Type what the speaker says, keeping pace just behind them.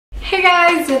Hey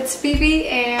guys, it's Bebe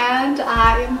and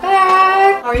I am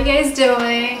back. How are you guys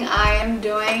doing? I am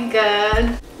doing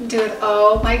good. Dude,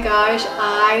 oh my gosh,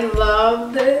 I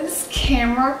love this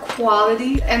camera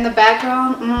quality and the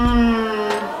background.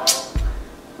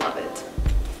 Love it.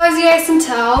 As you guys can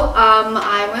tell,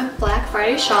 I went Black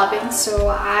Friday shopping, so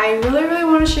I really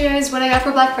want to show you guys what I got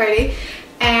for Black Friday.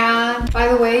 And by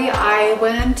the way, I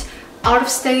went out of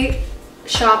state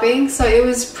shopping, so it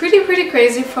was pretty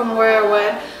crazy from where I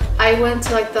went. I went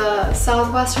to like the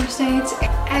southwestern states.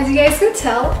 As you guys can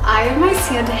tell, I have my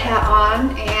Santa hat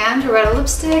on and red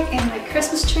lipstick and my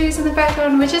Christmas trees in the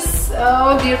background, which is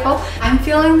so beautiful. I'm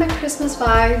feeling the Christmas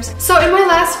vibes. So in my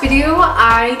last video,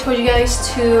 I told you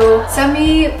guys to send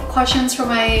me questions for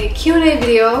my Q&A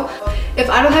video. If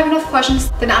I don't have enough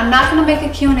questions, then I'm not going to make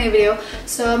a Q&A video.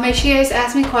 So make sure you guys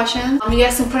ask me questions. You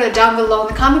guys can put it down below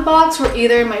in the comment box or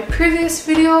either in my previous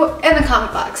video in the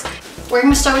comment box. We're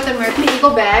going to start with the American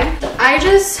Eagle bag. I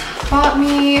just bought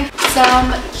me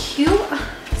some cute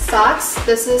socks.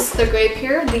 This is the gray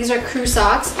pair. These are crew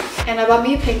socks. And I bought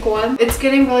me a pink one. It's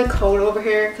getting really cold over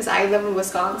here because I live in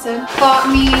Wisconsin. Bought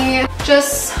me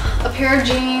just a pair of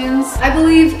jeans. I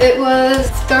believe it was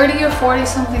 30 or 40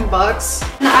 something bucks.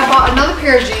 And I bought another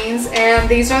pair of jeans and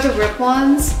these are the ripped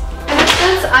ones. And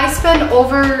since I spent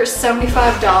over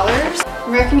 $75,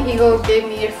 American Eagle gave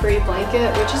me a free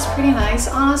blanket, which is pretty nice,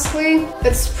 honestly.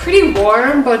 It's pretty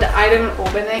warm, but I didn't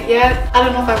open it yet. I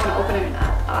don't know if I want to open it or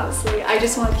not, honestly. I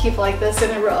just want to keep like this in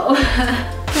a row.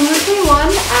 From American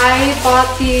One, I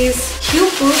bought these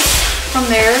cute boots from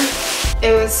there.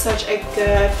 It was such a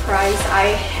good price. I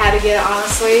had to get it,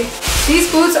 honestly.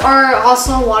 These boots are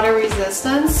also water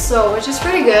resistant, so which is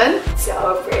pretty good.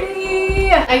 So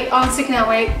pretty. I honestly cannot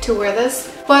wait to wear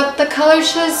this. But the color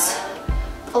is just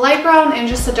a light brown and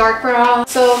just a dark brown.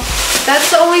 So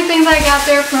that's the only thing that I got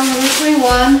there from American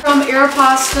One. From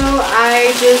Aeropastle,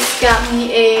 I just got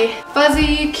me a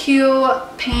fuzzy,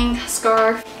 cute pink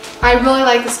scarf. I really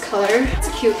like this color. It's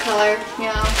a cute color, you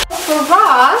know. For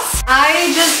Ross,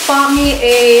 I just bought me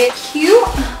a cute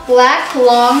black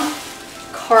long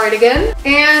cardigan.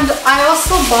 And I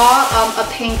also bought a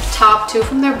pink top too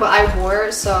from there, but I wore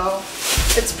it, so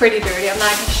it's pretty dirty. I'm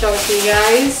not going to show it to you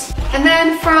guys. And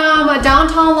then from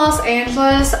downtown Los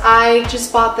Angeles, I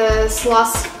just bought this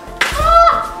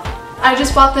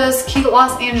cute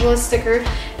Los Angeles sticker.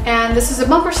 And this is a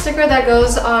bumper sticker that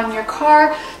goes on your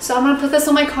car, so I'm gonna put this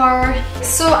on my car.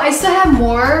 So I still have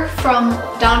more from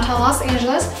downtown Los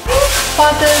Angeles. I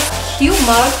bought this cute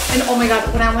mug, and oh my god,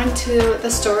 when I went to the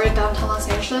store in downtown Los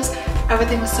Angeles,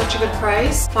 everything was such a good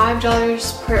price.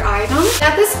 $5 per item.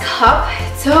 Got this cup,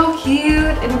 it's so cute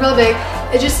and really big.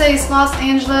 It just says Los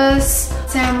Angeles,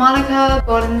 Santa Monica,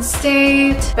 Golden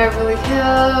State, Beverly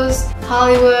Hills,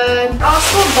 Hollywood. I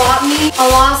also bought me a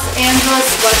Los Angeles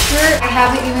sweatshirt. I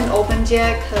haven't even opened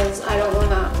yet because I don't want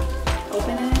to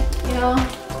open it, you know.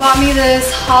 Bought me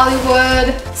this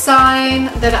Hollywood sign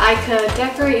that I could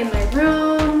decorate in my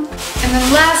room. And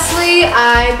then lastly,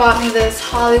 I bought me this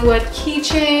Hollywood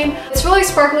keychain. It's really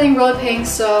sparkling, really pink,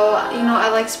 so you know I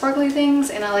like sparkly things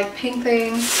and I like pink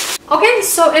things. Okay,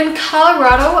 so in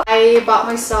Colorado, I bought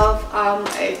myself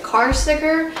a car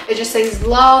sticker. It just says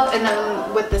love, and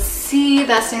then with the C,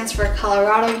 that stands for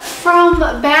Colorado. From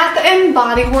Bath and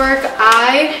Body Works,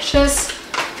 I just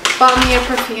bought me a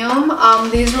perfume.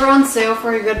 These were on sale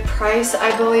for a good price,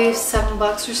 I believe $7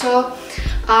 or so.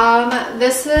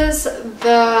 This is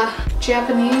the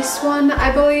Japanese one,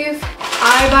 I believe.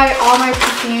 I buy all my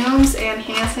perfumes and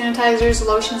hand sanitizers,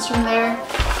 lotions from there.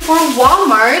 For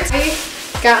Walmart, I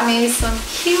got me some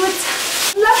cute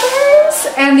slippers,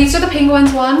 and these are the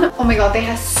penguins one. Oh my god, they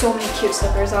have so many cute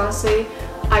slippers, honestly.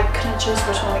 I couldn't choose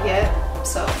which one to get,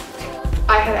 so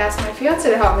I had asked my fiance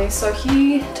to help me, so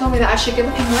he told me that I should get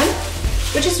the penguin,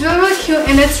 which is really cute,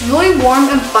 and it's really warm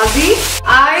and fuzzy.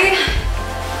 I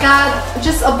got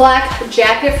just a black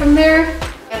jacket from there,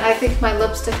 and I think my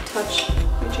lipstick touched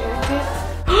the jacket.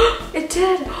 It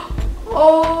did!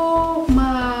 Oh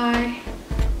my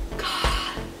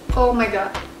god. Oh my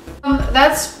god.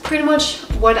 That's pretty much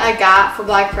what I got for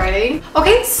Black Friday.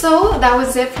 Okay, so that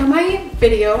was it for my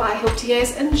video. I hope you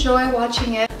guys enjoy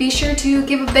watching it. Be sure to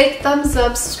give a big thumbs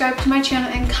up, subscribe to my channel,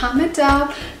 and comment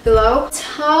down below.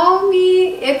 Tell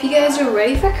me if you guys are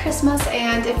ready for Christmas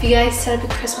and if you guys set up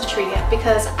a Christmas tree yet,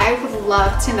 because I would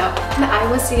love to know. And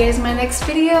I will see you guys in my next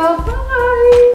video. Bye!